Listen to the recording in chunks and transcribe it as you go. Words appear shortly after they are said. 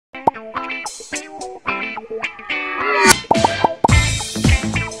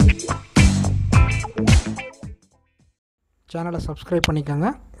சேனலை சப்ஸ்கிரைப் பண்ணிக்கோங்க.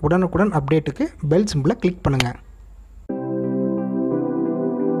 உடனுக்குடன் அப்டேட்டுக்கு பெல் சிம்பிளை கிளிக் பண்ணுங்கள்.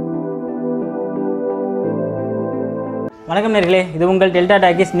 வணக்கம் நேர்களே, இது உங்கள் டெல்டா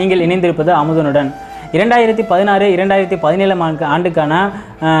டாக்கீஸ். நீங்கள் இணைந்திருப்பது அமுதனுடன். 2016-2017 ஆண்டுக்கான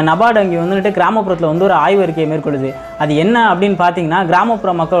நபார்டு வங்கி வந்துட்டு கிராமப்புறத்தில் வந்து ஒரு ஆய்வறிக்கையை மேற்கொள்ளுது. அது என்ன அப்படின்னு பார்த்தீங்கன்னா,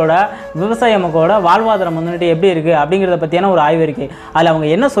 கிராமப்புற மக்களோட விவசாய மக்களோட வாழ்வாதாரம் வந்துட்டு எப்படி இருக்குது அப்படிங்கிறத பற்றியான ஒரு ஆய்வறிக்கை. அதில் அவங்க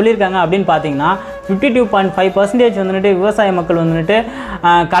என்ன சொல்லியிருக்காங்க அப்படின்னு பார்த்தீங்கன்னா, 52.5% வந்துட்டு விவசாய மக்கள் வந்துட்டு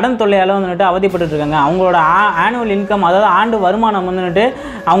கடன் தொல்லையால் வந்துட்டு அவதிப்பட்டுருக்காங்க. அவங்களோட ஆனுவல் இன்கம், அதாவது ஆண்டு வருமானம் வந்துட்டு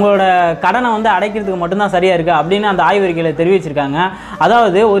அவங்களோட கடனை வந்து அடைக்கிறதுக்கு மட்டும்தான் சரியாக இருக்குது அப்படின்னு அந்த ஆய்வறிக்கையில் தெரிவிச்சிருக்காங்க.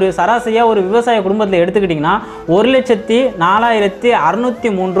 அதாவது ஒரு சராசரியாக ஒரு விவசாய குடும்பத்தில் எடுத்துக்கிட்டிங்கன்னா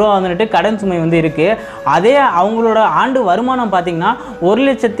 1,04,603 ரூபா வந்துட்டு கடன் சுமை வந்து இருக்குது. அதே அவங்களோட ஆண்டு வருமானம் பார்த்திங்கன்னா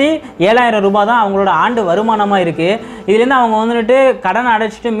 1,07,000 ரூபா தான் அவங்களோட ஆண்டு வருமானமாக இருக்குது. இதுலேருந்து அவங்க வந்துட்டு கடனை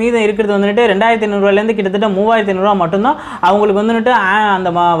அடைச்சிட்டு மீதம் இருக்கிறது வந்துட்டு 2,500 ரூபாயிலேருந்து கிட்டத்தட்ட 3,500 ரூபா மட்டும்தான் அவங்களுக்கு வந்துட்டு அந்த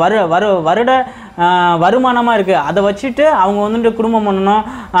வருட வருமானமாக இருக்குது. அதை வச்சுட்டு அவங்க வந்துட்டு குடும்பம் பண்ணணும்.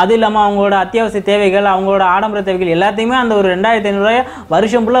 அது இல்லாமல் அவங்களோட அத்தியாவசிய தேவைகள், அவங்களோட ஆடம்பர தேவைகள் எல்லாத்தையுமே அந்த ஒரு 2,500 ரூபாயை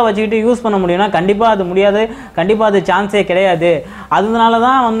வருஷம் ஃபுல்லாக வச்சுக்கிட்டு யூஸ் பண்ண முடியும்னா கண்டிப்பாக அது முடியாது. கண்டிப்பாக அது சான்ஸே கிடையாது. அதனால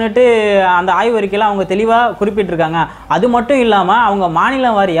தான் வந்துட்டு அந்த ஆய்வறிக்கையில் அவங்க தெளிவாக குறிப்பிட்டிருக்காங்க. அது மட்டும் இல்லாமல் அவங்க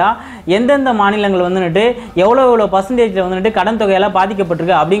மாநிலம் வாரியாக எந்தெந்த மாநிலங்கள் வந்துட்டு எவ்வளோ பர்சன்டேஜில் வந்துட்டு கடன் தொகையெல்லாம்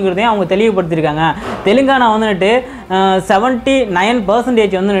பாதிக்கப்பட்டிருக்கு அப்படிங்கிறதையும் அவங்க தெளிவுபடுத்தியிருக்காங்க. தெலுங்கானா வந்துட்டு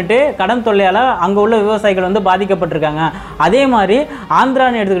 79% வந்துட்டு கடன் தொல்லையால் அங்கே உள்ள விவசாயிகள் வந்து பாதிக்கப்பட்டிருக்காங்க. அதே மாதிரி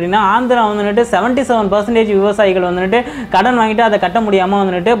ஆந்திரான்னு எடுத்துக்கிட்டிங்கன்னா, ஆந்திரா வந்துட்டு 77% விவசாயிகள் வந்துட்டு கடன் வாங்கிட்டு அதை கட்ட முடியாமல்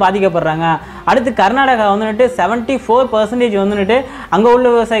வந்துட்டு பாதிக்கப்படுறாங்க. அடுத்து கர்நாடகா வந்துட்டு 74% வந்துட்டு அங்கே உள்ள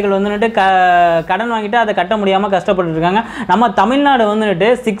விவசாயிகள் வந்துட்டு கடன் வாங்கிட்டு அதை கட்ட முடியாமல் கஷ்டப்பட்டுருக்காங்க. நம்ம தமிழ்நாடு வந்துட்டு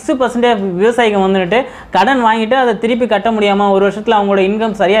 6% விவசாயிகள் வந்துட்டு கடன் வாங்கிட்டு அதை திருப்பி கட்ட முடியாமல் ஒரு வருஷத்தில் அவங்களோட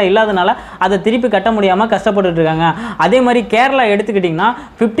இன்கம் சரியாக இல்லாதனால அதை திருப்பி கட்ட முடியாமல் கஷ்டப்பட்டு இருக்காங்க. அதே மாதிரி கேரளா எடுத்துக்கிட்டிங்கன்னா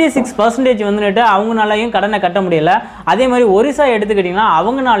 56% வந்துட்டு அவங்களாலையும் கடனை கட்ட முடியல. அதே மாதிரி ஒரிசா எடுத்துக்கிட்டிங்கன்னா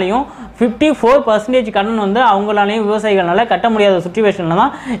அவங்களாலையும் 54% கடன் வந்து அவங்களாலையும் விவசாயிகளால் கட்ட முடியாத சுச்சுவேஷனில்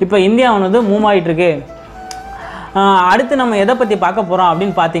தான் இப்போ இந்தியா வந்து மூவ் ஆகிட்டு இருக்கு. அடுத்து நம்ம எதை பற்றி பார்க்க போகிறோம்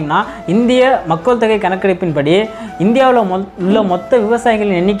அப்படின்னு பார்த்தீங்கன்னா, இந்திய மக்கள் தொகை கணக்கெடுப்பின்படி இந்தியாவில் உள்ள மொத்த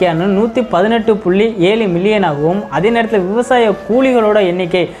விவசாயிகளின் எண்ணிக்கையான 118.7 மில்லியன் ஆகவும், அதே நேரத்தில் விவசாய கூலிகளோட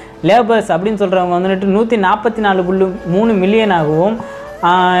எண்ணிக்கை லேபர்ஸ் அப்படின்னு சொல்கிறவங்க வந்துட்டு 144.3 மில்லியன் ஆகவும்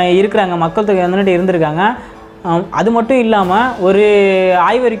இருக்கிறாங்க. மக்கள் தொகை வந்துட்டு இருந்திருக்காங்க. அது மட்டும் இல்லாமல் ஒரு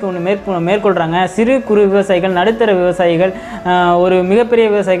ஆய்வறிக்கை ஒன்று மேற்கொள்கிறாங்க. சிறு குறு விவசாயிகள், நடுத்தர விவசாயிகள், ஒரு மிகப்பெரிய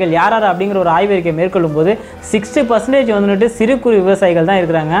விவசாயிகள் யார் அப்படிங்கிற ஒரு ஆய்வறிக்கை மேற்கொள்ளும் போது 60% வந்துட்டு சிறு குறு விவசாயிகள் தான்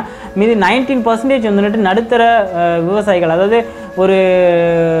இருக்கிறாங்க. மீதி 19% வந்துட்டு நடுத்தர விவசாயிகள், அதாவது ஒரு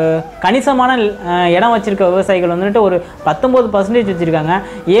கணிசமான இடம் வச்சுருக்க விவசாயிகள் வந்துட்டு ஒரு 19% வச்சுருக்காங்க.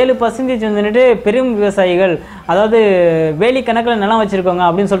 7% வந்துட்டு பெரும் விவசாயிகள், அதாவது வேலி கணக்கில் நிலம் வச்சுருக்கவங்க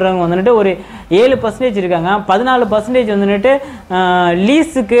அப்படின்னு சொல்கிறவங்க வந்துட்டு ஒரு 7% இருக்காங்க. 14% வந்துட்டு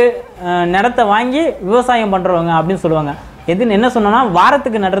லீஸுக்கு நிலத்தை வாங்கி விவசாயம் பண்ணுறவங்க அப்படின்னு சொல்லுவாங்க. எதுன்னு என்ன சொன்னோன்னா,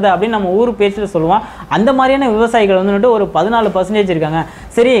 வாரத்துக்கு நடுறது அப்படின்னு நம்ம ஊர் பேச்சில் சொல்லுவோம். அந்த மாதிரியான விவசாயிகள் வந்துட்டு ஒரு 14% இருக்காங்க.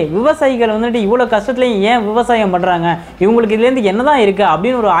 சரி, விவசாயிகள் வந்துட்டு இவ்வளோ கஷ்டத்துலையும் ஏன் விவசாயம் பண்ணுறாங்க, இவங்களுக்கு இதுலேருந்து என்ன தான் இருக்குது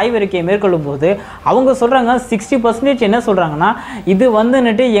அப்படின்னு ஒரு ஆய்வறிக்கையை மேற்கொள்ளும் போது அவங்க சொல்கிறாங்க, 60% என்ன சொல்கிறாங்கன்னா, இது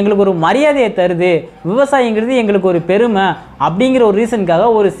வந்துட்டு எங்களுக்கு ஒரு மரியாதையை தருது, விவசாயங்கிறது எங்களுக்கு ஒரு பெருமை அப்படிங்கிற ஒரு ரீசனுக்காக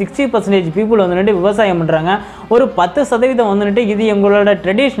ஒரு 60% பீப்புள் வந்துட்டு விவசாயம் பண்ணுறாங்க. ஒரு 10% வந்துட்டு இது எங்களோட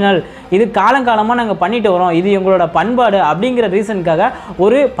ட்ரெடிஷ்னல், இது காலங்காலமாக நாங்கள் பண்ணிட்டு வரோம், இது எங்களோட பண்பாடு அப்படிங்கிற ரீசனுக்காக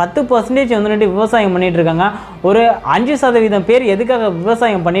ஒரு 10% வந்துட்டு விவசாயம் பண்ணிட்டு இருக்காங்க. ஒரு 5% பேர் எதுக்காக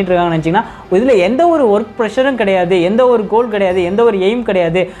விவசாயம் பண்ணிட்டு இருக்காங்கன்னு நினச்சிங்கன்னா, இதில் எந்த ஒரு ஒர்க் ப்ரெஷரும் கிடையாது, எந்த ஒரு கோல் கிடையாது, எந்த ஒரு எய்ம்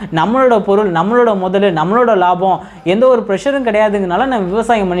கிடையாது, நம்மளோட பொருள், நம்மளோட முதல், நம்மளோட லாபம், எந்த ஒரு ப்ரெஷரும் கிடையாதுங்கனால நான்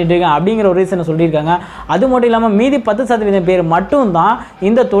விவசாயம் பண்ணிட்டு இருக்கேன் அப்படிங்கிற ஒரு ரீசனை சொல்லியிருக்காங்க. அது மட்டும் இல்லாமல் மீதி 10% பேர் மட்டும்தான்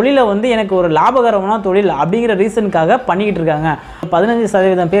இந்த தொழிலை வந்து எனக்கு ஒரு லாபகரமான தொழில் அப்படிங்கிற ரீசனுக்காக பண்ணிக்கிட்டு இருக்காங்க.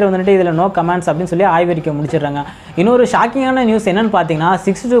 15% பேர் வந்துட்டு இதில் நோ கமெண்ட்ஸ் அப்படின்னு சொல்லி ஆய்வறிக்கை முடிச்சிடுறாங்க. இன்னொரு ஷாக்கிங்கான நியூஸ் என்னன்னு பார்த்தீங்கன்னா,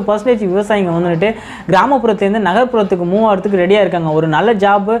 62% விவசாயிங்க வந்துட்டு கிராமப்புறத்துலேருந்து நகர்ப்புறத்துக்கு மூவ் ஆகிறதுக்கு ரெடியாக இருக்காங்க. ஒரு நல்ல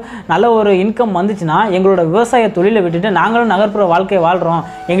ஜாப்பு, நல்ல ஒரு இன்கம் வந்துச்சுன்னா எங்களோட விவசாய தொழிலை விட்டுட்டு நாங்களும் நகர்ப்புற வாழ்க்கையை வாழ்கிறோம்,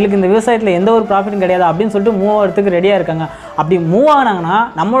 எங்களுக்கு இந்த விவசாயத்தில் எந்த ஒரு ப்ராஃபிட்டும் கிடையாது அப்படின்னு சொல்லிட்டு மூவ் ஆகிறதுக்கு ரெடியாக இருக்காங்க. அப்படி மூவ் ஆனாங்கன்னா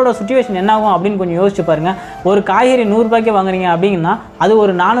நம்மளோட சுச்சுவேஷன் என்ன ஆகும் அப்படின்னு கொஞ்சம் யோசிச்சு பாருங்கள். ஒரு காய்கறி 100 ரூபாய்க்கு வாங்குறீங்க அப்படின்னா அது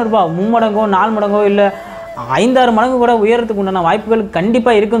ஒரு 400 ரூபா, 3 மடங்கோ 4 மடங்கோ இல்லை 5-6 மடங்கு கூட உயரத்துக்கு உண்டான வாய்ப்புகள்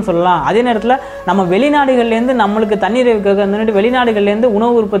கண்டிப்பாக இருக்குன்னு சொல்லலாம். அதே நேரத்தில் நம்ம வெளிநாடுகள்லேருந்து நம்மளுக்கு தண்ணீர் வந்துட்டு வெளிநாடுகள்லேருந்து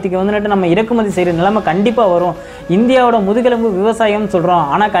உணவு உற்பத்திக்கு வந்துட்டு நம்ம இறக்குமதி செய்கிற நிலைமை கண்டிப்பாக வரும். இந்தியாவோட முதுகெலும்பு விவசாயம்னு சொல்கிறோம்.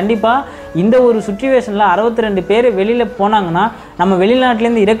 ஆனால் கண்டிப்பாக இந்த ஒரு சுச்சுவேஷனில் 62 பேர் வெளியில் போனாங்கன்னா நம்ம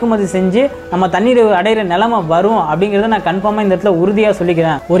வெளிநாட்டிலேருந்து இறக்குமதி செஞ்சு நம்ம தண்ணீர் அடைகிற நிலைமை வரும் அப்படிங்கிறத நான் கன்ஃபார்மாக இந்த இடத்துல உறுதியாக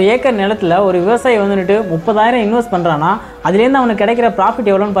சொல்லிக்கிறேன். ஒரு ஏக்கர் நிலத்தில் ஒரு விவசாயி வந்துட்டு 30,000 இன்வெஸ்ட் பண்ணுறான்னா அதுலேருந்து அவனுக்கு கிடைக்கிற ப்ராஃபிட்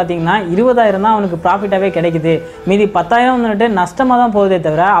எவ்வளோன்னு பார்த்தீங்கன்னா 20,000 தான் அவனுக்கு ப்ராஃபிட்டாகவே கிடைக்குது. மீதி 10,000 வந்துட்டு நஷ்டமாக தான் போகுதே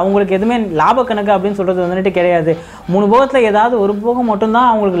தவிர அவங்களுக்கு எதுவுமே லாப கணக்கு அப்படின்னு சொல்கிறது வந்துட்டு கிடையாது. 3 போகத்தில் ஏதாவது ஒரு போகம் மட்டும்தான்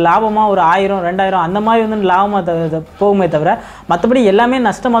அவங்களுக்கு லாபமாக ஒரு 1000 2000 அந்த மாதிரி வந்து லாபமாக போகுமே தவிர மற்றபடி எல்லாமே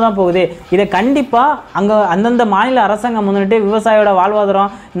நஷ்டமாக தான் போகுது. இதை கண்டிப்பாக அங்கே அந்தந்த மாநில அரசாங்கம் வந்துட்டு விவசாயியோட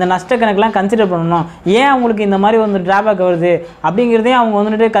வாழ்வாதாரம் இந்த நஷ்ட கணக்கெலாம் கன்சிடர் பண்ணணும். ஏன் அவங்களுக்கு இந்த மாதிரி வந்து டிராபேக் வருது அப்படிங்கிறதையும் அவங்க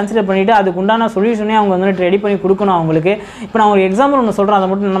வந்துட்டு கன்சிடர் பண்ணிவிட்டு அதுக்கு உண்டான சொல்யூஷனே அவங்க வந்துட்டு ரெடி பண்ணி கொடுக்கணும் அவங்களுக்கு. இப்போ நான் ஒரு எக்ஸாம்பிள் ஒன்று சொல்கிறேன், அதை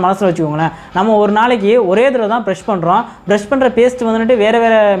மட்டும் நம்ம மனசில் வச்சுக்கோங்களேன். நம்ம ஒரு நாளைக்கு ஒரே தடவை தான் ப்ரஷ் பண்ணுறோம். ப்ரஷ் பண்ணுற பேஸ்ட் வந்துட்டு வேறு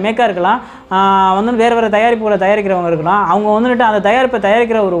வேறு மேக்காக இருக்கலாம், வந்து வேறு வேறு தயாரிப்புகளை தயாரிக்கிறவங்க இருக்கலாம். அவங்க வந்துட்டு அந்த தயாரிப்பை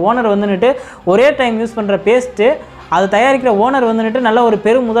தயாரிக்கிற ஒரு ஓனர் வந்துட்டு ஒரே டைம் யூஸ் பண்ணுற பேஸ்ட்டு அதை தயாரிக்கிற ஓனர் வந்துட்டு நல்ல ஒரு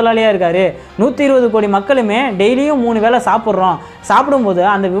பெரும் முதலாளியாக இருக்கார். 120 கோடி மக்களுமே டெய்லியும் 3 வேளை சாப்பிட்றோம். சாப்பிடும்போது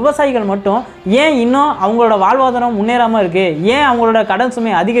அந்த விவசாயிகள் மட்டும் ஏன் இன்னும் அவங்களோட வாழ்வாதாரம் முன்னேறாமல் இருக்குது, ஏன் அவங்களோட கடன்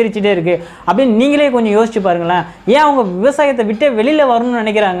சுமை அதிகரிச்சுட்டே இருக்குது அப்படின்னு நீங்களே கொஞ்சம் யோசிச்சு பாருங்களேன். ஏன் அவங்க விவசாயத்தை விட்டே வெளியில் வரணும்னு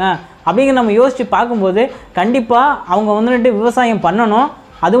நினைக்கிறாங்க அப்படிங்கிற நம்ம யோசித்து பார்க்கும்போது கண்டிப்பாக அவங்க வந்துட்டு விவசாயம் பண்ணணும்,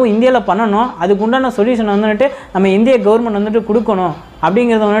 அதுவும் இந்தியாவில் பண்ணணும். அதுக்கு உண்டான சொல்யூஷன் வந்துட்டு நம்ம இந்திய கவர்மெண்ட் வந்துட்டு கொடுக்கணும்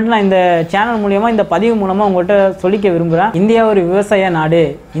அப்படிங்கிறத வந்துட்டு நான் இந்த சேனல் மூலியமாக இந்த பதிவு மூலமாக உங்கள்கிட்ட சொல்லிக்க விரும்புகிறேன். இந்தியா ஒரு விவசாய நாடு,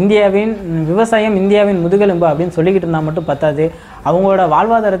 இந்தியாவின் விவசாயம் இந்தியாவின் முதுகெலும்பு அப்படின்னு சொல்லிக்கிட்டு இருந்தால் மட்டும் பத்தாது. அவங்களோட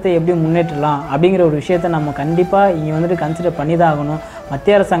வாழ்வாதாரத்தை எப்படி முன்னேற்றலாம் அப்படிங்கிற ஒரு விஷயத்தை நம்ம கண்டிப்பாக இங்கே வந்துட்டு கன்சிடர் பண்ணி தான் ஆகணும்.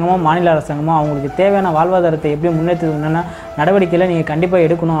 மத்திய அரசாங்கமோ மாநில அரசாங்கமோ அவங்களுக்கு தேவையான வாழ்வாதாரத்தை எப்படி முன்னேற்றணும்னா நடவடிக்கையில் நீங்கள் கண்டிப்பாக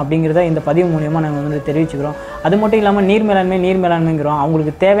எடுக்கணும் அப்படிங்கிறத இந்த பதிவு மூலியமாக நாங்கள் வந்துட்டு தெரிவிச்சுக்கிறோம். அது மட்டும் இல்லாமல் நீர் மேலாண்மைங்கிறோம்.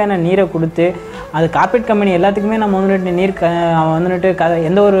 அவங்களுக்கு தேவையான நீரை கொடுத்து அது கார்பரேட் கம்பெனி எல்லாத்துக்குமே நம்ம வந்துட்டு நீர் வந்துட்டு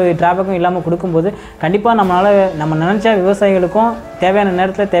எந்த ஒரு டிராபேக்கும் இல்லாமல் கொடுக்கும்போது கண்டிப்பாக நம்ம நினச்சா விவசாயிகளுக்கும் தேவையான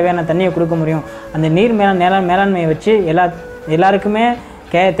நேரத்தில் தேவையான தண்ணியை கொடுக்க முடியும். அந்த நீர் மேலாண்மையை வச்சு எல்லாருக்குமே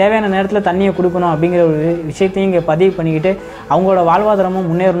தேவையான நேரத்தில் தண்ணியை கொடுக்கணும் அப்படிங்கிற ஒரு விஷயத்தையும் இங்கே பதிவு பண்ணிக்கிட்டு அவங்களோட வாழ்வாதாரமும்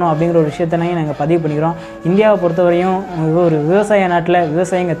முன்னேறணும் அப்படிங்கிற ஒரு விஷயத்தையும் நாங்கள் பதிவு பண்ணிக்கிறோம். இந்தியாவை பொறுத்தவரையும் ஒரு விவசாய நாட்டில்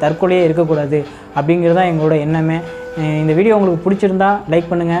விவசாயம் இங்கே தற்கொலையே இருக்கக்கூடாது அப்படிங்கிறது தான் எங்களோட எண்ணமே. இந்த வீடியோ உங்களுக்கு பிடிச்சிருந்தா லைக்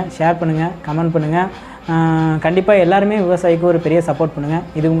பண்ணுங்கள், ஷேர் பண்ணுங்கள், கமெண்ட் பண்ணுங்கள். கண்டிப்பாக எல்லாருமே விவசாயிக்கு ஒரு பெரிய சப்போர்ட் பண்ணுங்கள்.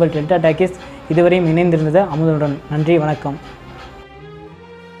 இது உங்கள் டெல்டா டாக்கீஸ். இதுவரையும் இணைந்திருந்தது அமுதனுடன். நன்றி, வணக்கம்.